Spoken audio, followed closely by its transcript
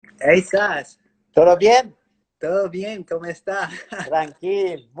Hey, Sas, ¿Todo bien? ¿todo bien? ¿Cómo está?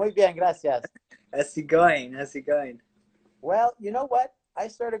 Tranquilo. Muy bien, gracias. How's it going? How's it going? Well, you know what? I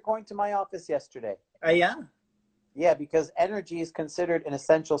started going to my office yesterday. Oh, yeah? Yeah, because energy is considered an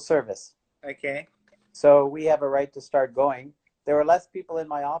essential service. Okay. So we have a right to start going. There were less people in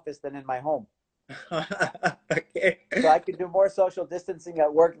my office than in my home. Okay. So I could do more social distancing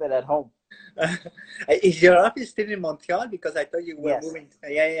at work than at home. Is your office still in Montreal? Because I thought you were Yes. moving.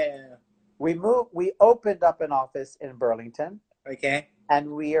 Yeah. We opened up an office in Burlington, Okay.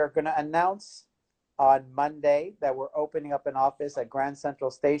 and we are going to announce on Monday that we're opening up an office at Grand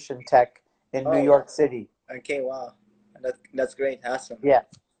Central Station Tech in New Oh, York City. okay. Wow. That's great. Awesome. Yeah.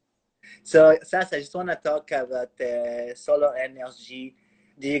 So, Sas, I just want to talk about solar energy.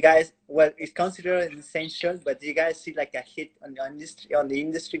 Do you guys, well, it's considered essential, but do you guys see like a hit on the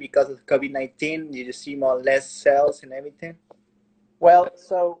industry because of COVID-19? Did you see more or less sales and everything? Well,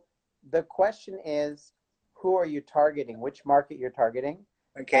 so the question is, who are you targeting? Which market you're targeting?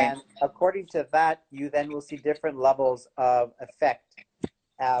 Okay. And according to that, you then will see different levels of effect.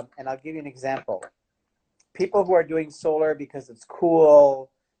 And I'll give you an example. People who are doing solar because it's cool,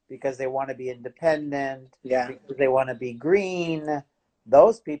 because they want to be independent, Yeah. because they want to be green,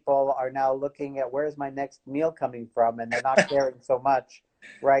 those people are now looking at where's my next meal coming from, and they're not caring so much,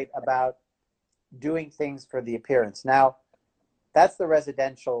 right, about doing things for the appearance. Now, that's the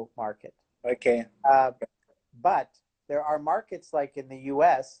residential market. Okay. Uh, but there are markets like in the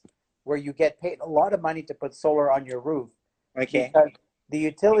US where you get paid a lot of money to put solar on your roof Okay. because the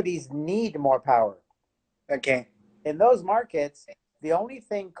utilities need more power. Okay. In those markets, the only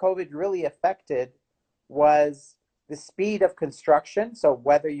thing COVID really affected was the speed of construction, so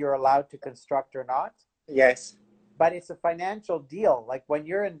whether you're allowed to construct or not. Yes. But it's a financial deal. Like when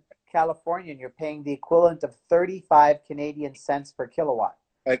you're in California and you're paying the equivalent of 35 Canadian cents per kilowatt.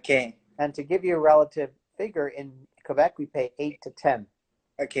 Okay. And to give you a relative figure, in Quebec, we pay 8 to 10.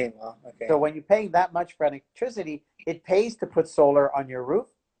 Okay. Wow. So Okay. when you're paying that much for electricity, it pays to put solar on your roof.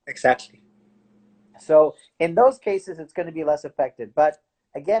 Exactly. So in those cases, it's going to be less affected. But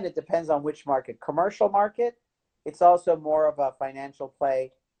again, it depends on which market. Commercial market, it's also more of a financial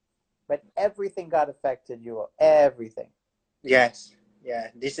play. But everything got affected, you everything. Yes. Yeah.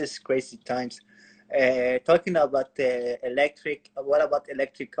 This is crazy times. Talking about electric, what about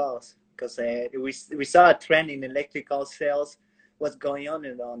electric cars? Because we saw a trend in electrical sales. What's going on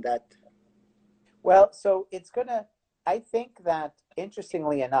that? Well, so it's going to, I think that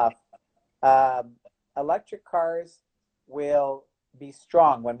interestingly enough, um, electric cars will be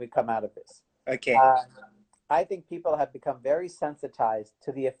strong when we come out of this. Okay. Uh, I think people have become very sensitized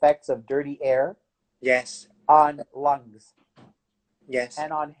to the effects of dirty air Yes. on lungs Yes.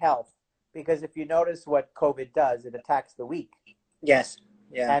 and on health. Because if you notice what COVID does, it attacks the weak. Yes.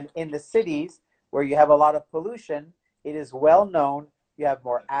 Yeah. And in the cities where you have a lot of pollution, it is well known you have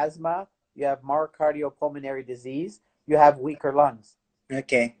more asthma, you have more cardiopulmonary disease, you have weaker lungs.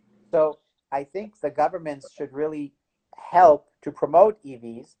 Okay. So I think the governments should really help to promote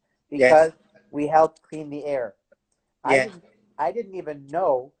EVs Yes. because we help clean the air. I Yeah. didn't I didn't even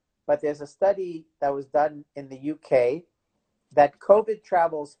know, but there's a study that was done in the UK that COVID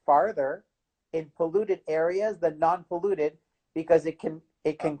travels farther in polluted areas than non-polluted because it can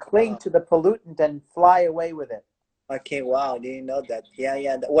cling Uh, to the pollutant and fly away with it. okay. Wow. Didn't know that. Yeah.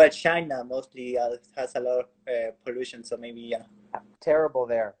 Yeah. Well, China mostly has a lot of pollution, so maybe yeah. Terrible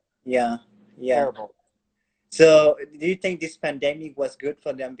there. Yeah. Yeah. Terrible. So, do you think this pandemic was good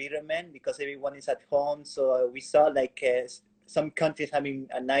for the environment because everyone is at home? So we saw like some countries having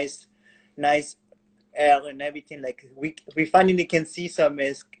a nice air and everything. Like we finally can see some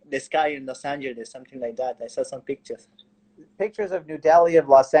the sky in Los Angeles, something like that. I saw some pictures. Pictures of New Delhi, of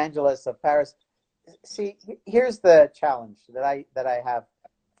Los Angeles, of Paris. See, here's the challenge that I have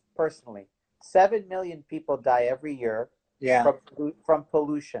personally. 7 million people die every year Yeah. from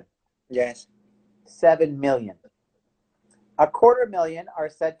pollution. Yes. 7 million. A quarter million are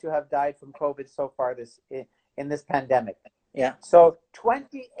said to have died from COVID so far in this pandemic. Yeah. So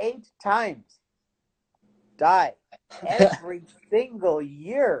 28 times die every single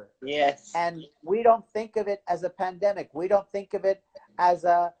year. Yes. And we don't think of it as a pandemic. We don't think of it as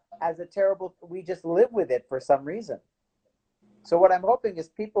a terrible, we just live with it for some reason. So what I'm hoping is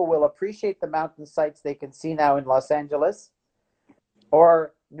people will appreciate the mountain sites they can see now in Los Angeles,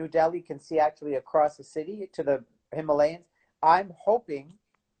 or New Delhi can see actually across the city to the Himalayas. I'm hoping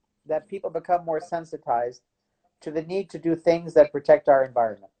that people become more sensitized to the need to do things that protect our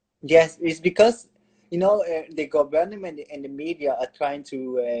environment. Yes, it's because the government and the media are trying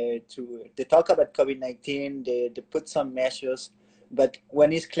to they talk about COVID-19. They put some measures, But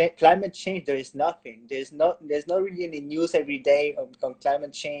when it's climate change, there is nothing. There's not really any news every day on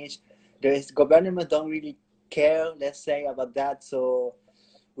climate change. There is government don't really care, let's say, about that. So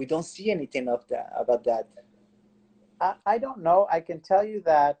we don't see anything of that about that. I don't know. I can tell you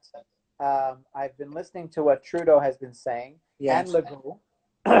that I've been listening to what Trudeau has been saying and Yes. Legault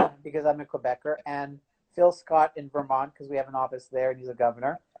because I'm a Quebecer and Phil Scott in Vermont because we have an office there and he's a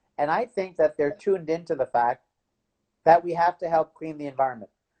governor. And I think that they're tuned into the fact that we have to help clean the environment.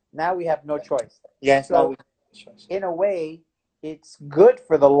 Now we have no choice. Yes. Now we. So in a way, it's good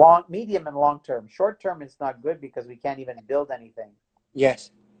for the long, medium, and long term. Short term, it's not good because we can't even build anything.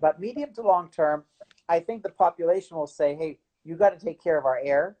 Yes. But medium to long term, I think the population will say, hey, you got to take care of our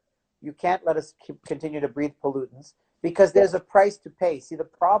air. You can't let us continue to breathe pollutants because there's a price to pay. See, the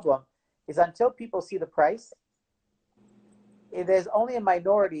problem is until people see the price, there's only a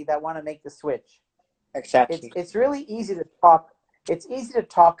minority that want to make the switch. Exactly. It's really easy to talk. It's easy to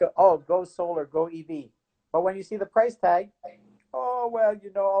talk, oh, go solar, go EV. But when you see the price tag, oh, well,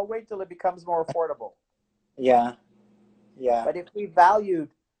 I'll wait till it becomes more affordable. Yeah. Yeah. But if we valued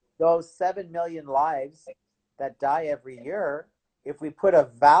those 7 million lives that die every year, if we put a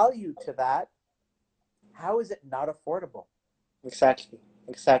value to that, how is it not affordable? Exactly.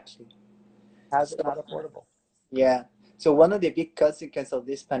 Exactly. How is it So not affordable? yeah. So one of the big consequences of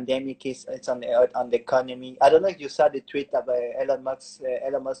this pandemic is it's on the economy. I don't know if you saw the tweet of Elon Musk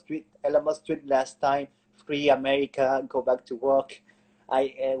tweet last time. Free America, go back to work.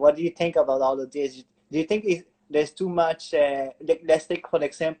 What do you think about all of this? Do you think there's too much? Let's take for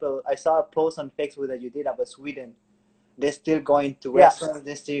example. I saw a post on Facebook that you did about Sweden. They're still going to Yeah. restaurants.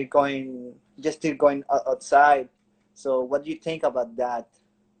 Just still going outside. So what do you think about that?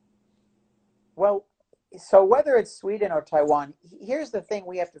 Well, so whether it's Sweden or Taiwan, here's the thing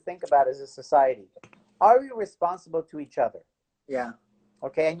we have to think about as a society. Are we responsible to each other? Yeah.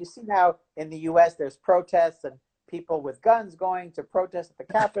 Okay, and you see now in the US, there's protests and people with guns going to protest at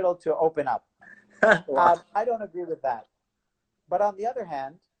the Capitol to open up. Wow. I don't agree with that. But on the other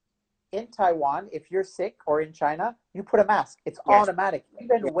hand, in Taiwan, if you're sick or in China, you put a mask. It's Yes. automatic,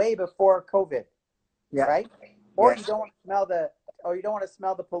 even way before COVID, Yeah. right? Or Yes. you don't want to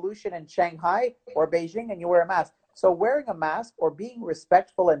smell the pollution in Shanghai or Beijing and you wear a mask. So wearing a mask or being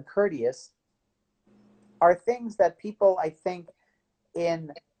respectful and courteous are things that people, I think,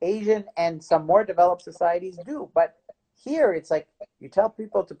 in Asian and some more developed societies do. But here it's like you tell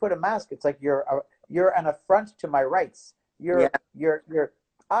people to put a mask. It's like you're an affront to my rights. Yeah. You're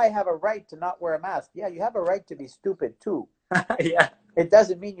I have a right to not wear a mask. Yeah, you have a right to be stupid too. Yeah. It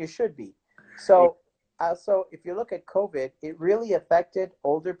doesn't mean you should be. So if you look at COVID, it really affected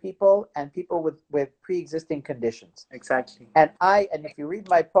older people and people with pre-existing conditions. Exactly. And if you read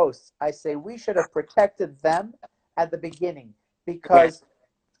my posts, I say we should have protected them at the beginning because,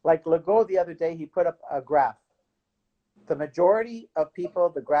 like Legault the other day, he put up a graph. The majority of people,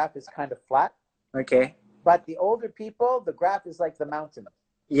 the graph is kind of flat, Okay. but the older people, the graph is like the mountain.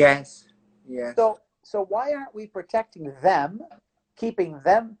 Yes. Yes. So why aren't we protecting them, keeping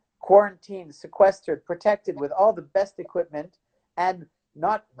them quarantined, sequestered, protected with all the best equipment, and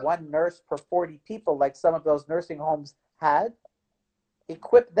not one nurse per 40 people like some of those nursing homes had?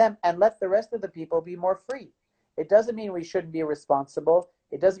 Equip them and let the rest of the people be more free. It doesn't mean we shouldn't be responsible.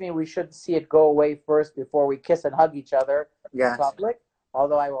 It doesn't mean we shouldn't see it go away first before we kiss and hug each other in Yes. public.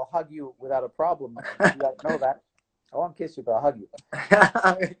 Although I will hug you without a problem. You guys know that. I won't kiss you, but I'll hug you.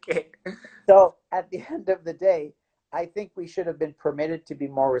 Okay. So at the end of the day, I think we should have been permitted to be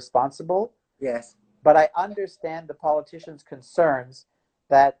more responsible. Yes. But I understand the politicians' concerns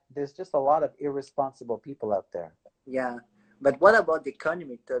that there's just a lot of irresponsible people out there. Yeah. But what about the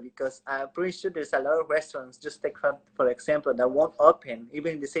economy though? Because I'm pretty sure there's a lot of restaurants, just take for example, that won't open.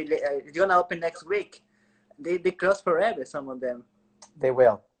 Even if they say it's gonna open next week, they close forever. Some of them. They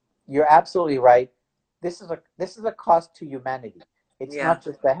will. You're absolutely right. This is a cost to humanity. It's Yeah. not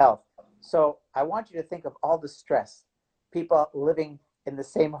just the health. So I want you to think of all the stress. People living in the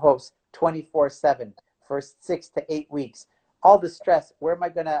same house 24/7 for 6 to 8 weeks. All the stress. How am I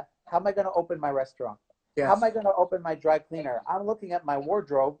gonna open my restaurant? Yes. How am I gonna open my dry cleaner? I'm looking at my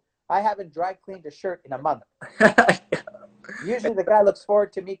wardrobe. I haven't dry cleaned a shirt in a month. Usually the guy looks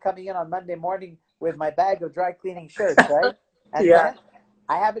forward to me coming in on Monday morning with my bag of dry cleaning shirts, right? And Yeah. then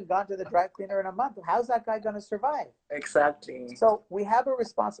I haven't gone to the dry cleaner in a month. How's that guy going to survive? Exactly. So we have a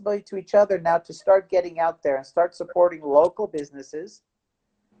responsibility to each other now to start getting out there and start supporting local businesses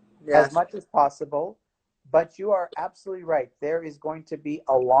Yes. as much as possible. But you are absolutely right. There is going to be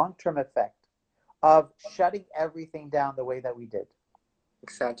a long-term effect of shutting everything down the way that we did.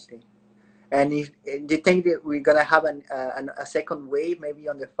 Exactly. And if, do you think that we're gonna have a second wave maybe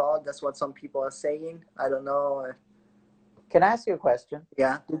on the fall? That's what some people are saying. I don't know. Can I ask you a question?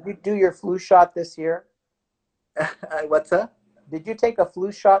 Yeah. Did you do your flu shot this year? What's that? Did you take a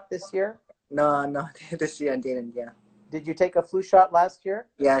flu shot this year? No, no, this year I didn't. Yeah. Did you take a flu shot last year?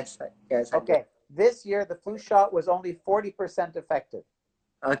 Yes, yes, I did. Okay. This year, the flu shot was only 40% effective.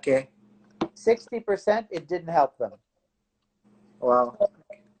 Okay. 60%, it didn't help them. Wow.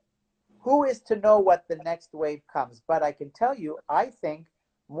 Who is to know what the next wave comes? But I can tell you, I think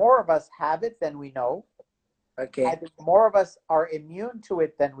more of us have it than we know. Okay. I think more of us are immune to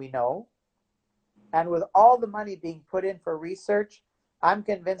it than we know. And with all the money being put in for research, I'm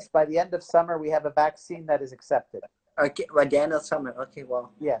convinced by the end of summer we have a vaccine that is accepted. Okay. By the end of summer. Okay. Wow.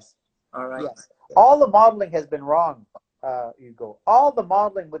 Yes. All right. Yes. All the modeling has been wrong, Hugo. All the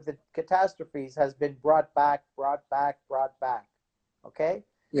modeling with the catastrophes has been brought back. Okay?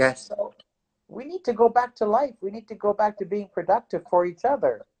 Yes. So we need to go back to life. We need to go back to being productive for each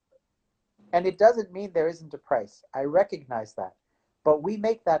other. And it doesn't mean there isn't a price. I recognize that. But we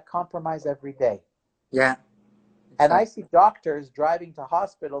make that compromise every day. Yeah. And I see doctors driving to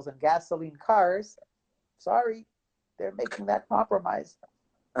hospitals in gasoline cars. Sorry, they're making that compromise.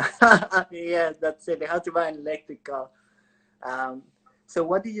 Yeah, that's it. They have to buy an electric car. So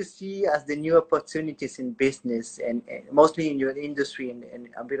what do you see as the new opportunities in business and mostly in your industry and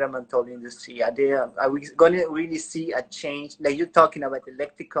environmental industry? Are we going to really see a change? Like you're talking about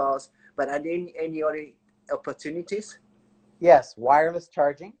electric cars, but are there any other opportunities? Yes, wireless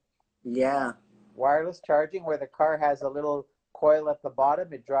charging. Yeah. Wireless charging where the car has a little coil at the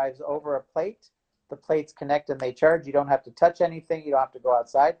bottom. It drives over a plate. The plates connect and they charge. You don't have to touch anything. You don't have to go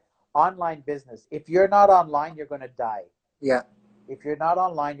outside. Online business. If you're not online, you're going to die. Yeah. If you're not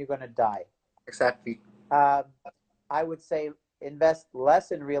online, you're going to die. Exactly. I would say invest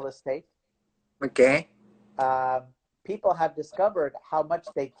less in real estate. Okay. People have discovered how much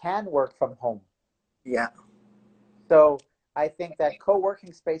they can work from home. Yeah. So I think that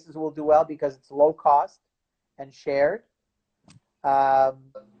co-working spaces will do well because it's low cost and shared.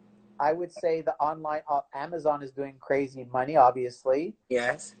 I would say the online Amazon is doing crazy money, obviously.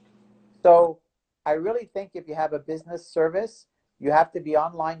 Yes. So I really think if you have a business service, you have to be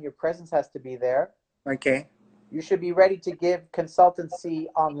online. Your presence has to be there. Okay. You should be ready to give consultancy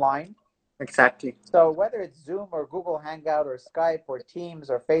online. Exactly. So whether it's Zoom or Google Hangout or Skype or Teams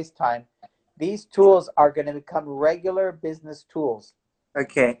or FaceTime, these tools are going to become regular business tools.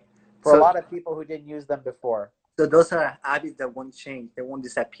 Okay. For a lot of people who didn't use them before. So those are habits that won't change. They won't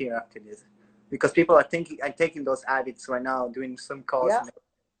disappear after this, because people are taking those habits right now, doing some calls. Yeah.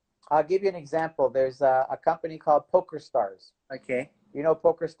 I'll give you an example. There's a company called PokerStars. Okay. You know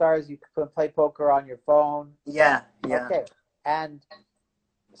PokerStars? You can play poker on your phone. Yeah. Yeah. Okay. And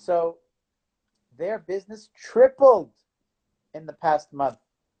so their business tripled in the past month.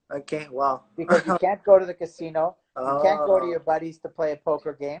 Okay. Wow. Because you can't go to the casino. You can't go to your buddies to play a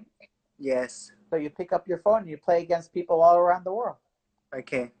poker game. Yes. So you pick up your phone and you play against people all around the world.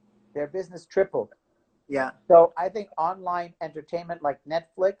 Okay. Their business tripled. Yeah. So I think online entertainment like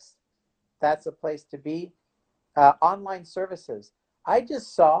Netflix, that's a place to be. Online services. I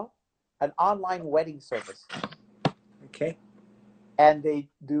just saw an online wedding service. Okay. And they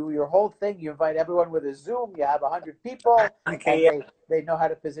do your whole thing. You invite everyone with a Zoom. You have 100 people. Okay. And they know how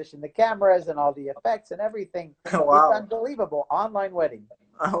to position the cameras and all the effects and everything. Wow. It's unbelievable. Online wedding.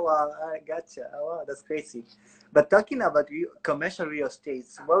 Oh, wow. I gotcha. Oh, wow. That's crazy. But talking about commercial real estate,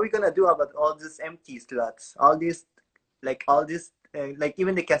 what are we going to do about all these empty slots? All this, like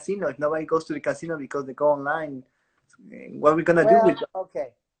even the casino, if nobody goes to the casino because they go online, what are we going to do with that? Okay.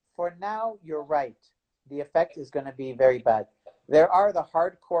 For now, you're right. The effect is going to be very bad. There are the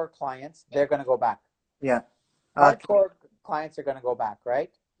hardcore clients. They're going to go back. Yeah. Hardcore clients are going to go back,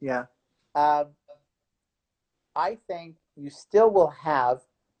 right? Yeah. I think you still will have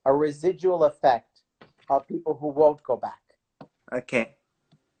a residual effect of people who won't go back. Okay.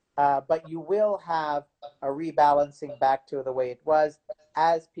 But you will have a rebalancing back to the way it was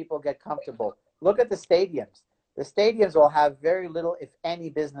as people get comfortable. Look at the stadiums. The stadiums will have very little, if any,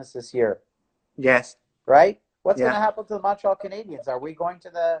 business this year. Yes. Right? What's going to happen to the Montreal Canadiens? Are we going to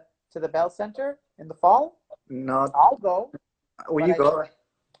the Bell Center in the fall? No. I'll go. Will you go?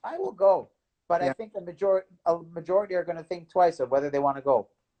 I will go. But I think a majority are going to think twice of whether they want to go.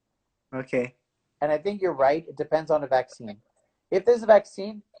 Okay. And I think you're right. It depends on a vaccine. If there's a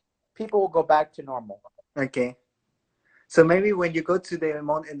vaccine, people will go back to normal. Okay. So maybe when you go to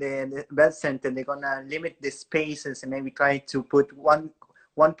the Bell Center, they're gonna limit the spaces and maybe try to put one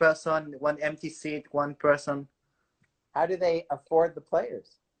person, one empty seat, one person. How do they afford the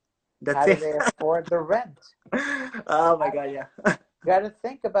players? That's How do it. they afford the rent? Oh my God, yeah. Got to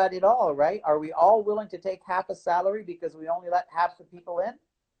think about it all, right? Are we all willing to take half a salary because we only let half the people in?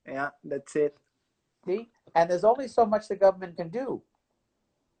 Yeah, that's it. See? And there's only so much the government can do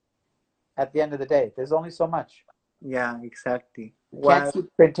at the end of the day. There's only so much. Yeah, exactly. We can't Well,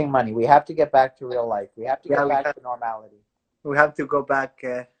 keep printing money. We have to get back to real life. We have to yeah, get back to normality. we have to go back.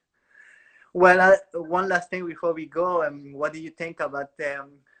 Well, one last thing before we go. What do you think about?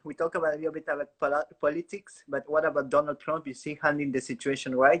 We talk about a little bit about politics, but what about Donald Trump? Is he handling the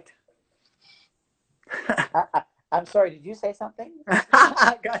situation right? I'm sorry, did you say something?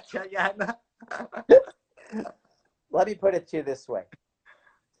 Gotcha. Yeah. No. Let me put it to you this way.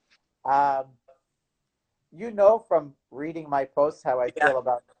 You know from reading my posts how I Yeah. feel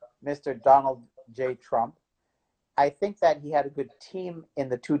about Mr. Donald J. Trump. I think that he had a good team in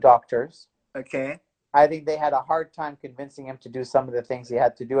the two doctors. Okay. I think they had a hard time convincing him to do some of the things he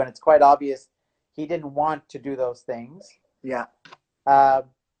had to do, and it's quite obvious he didn't want to do those things. Yeah.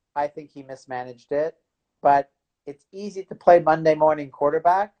 I think he mismanaged it, but it's easy to play Monday morning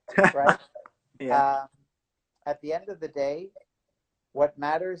quarterback, right? Yeah. At the end of the day, what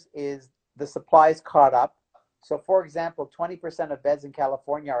matters is the supplies caught up. So, for example, 20% of beds in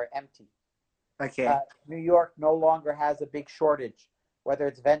California are empty. Okay. New York no longer has a big shortage, whether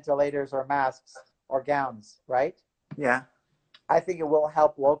it's ventilators or masks or gowns, right? Yeah. I think it will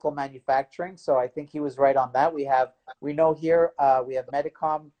help local manufacturing. So I think he was right on that. We know here we have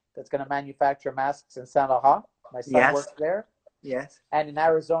Medicom that's going to manufacture masks in Saint Laurent. My son Yes. works there. Yes. And in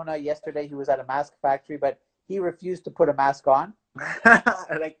Arizona, yesterday he was at a mask factory, but he refused to put a mask on.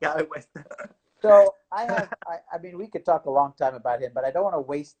 Like Gary West. So I mean, we could talk a long time about him, but I don't want to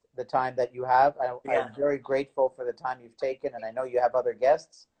waste the time that you have. Yeah. I'm very grateful for the time you've taken, and I know you have other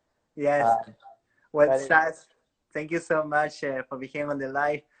guests. Yes. But Saz, thank you so much for being on the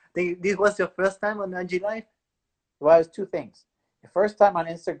live. This was your first time on NG Live? Well, it was two things. The first time on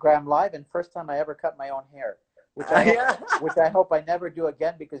Instagram Live, and first time I ever cut my own hair, which I hope I never do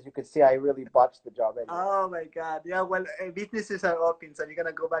again, because you could see I really botched the job anyway. Oh my God! Yeah, well, businesses are open, so you're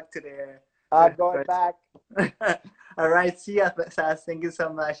gonna go back to the. Going back. All right, see you, Saz. Thank you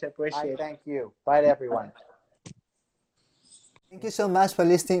so much. I appreciate it. Thank you. Bye to everyone. Thank you so much for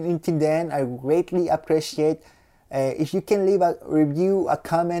listening until then. I greatly appreciate if you can leave a review, a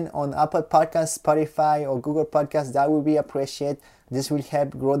comment on Apple Podcasts, Spotify, or Google Podcasts. That would be appreciated. This will help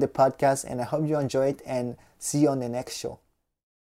grow the podcast, and I hope you enjoy it, and see you on the next show.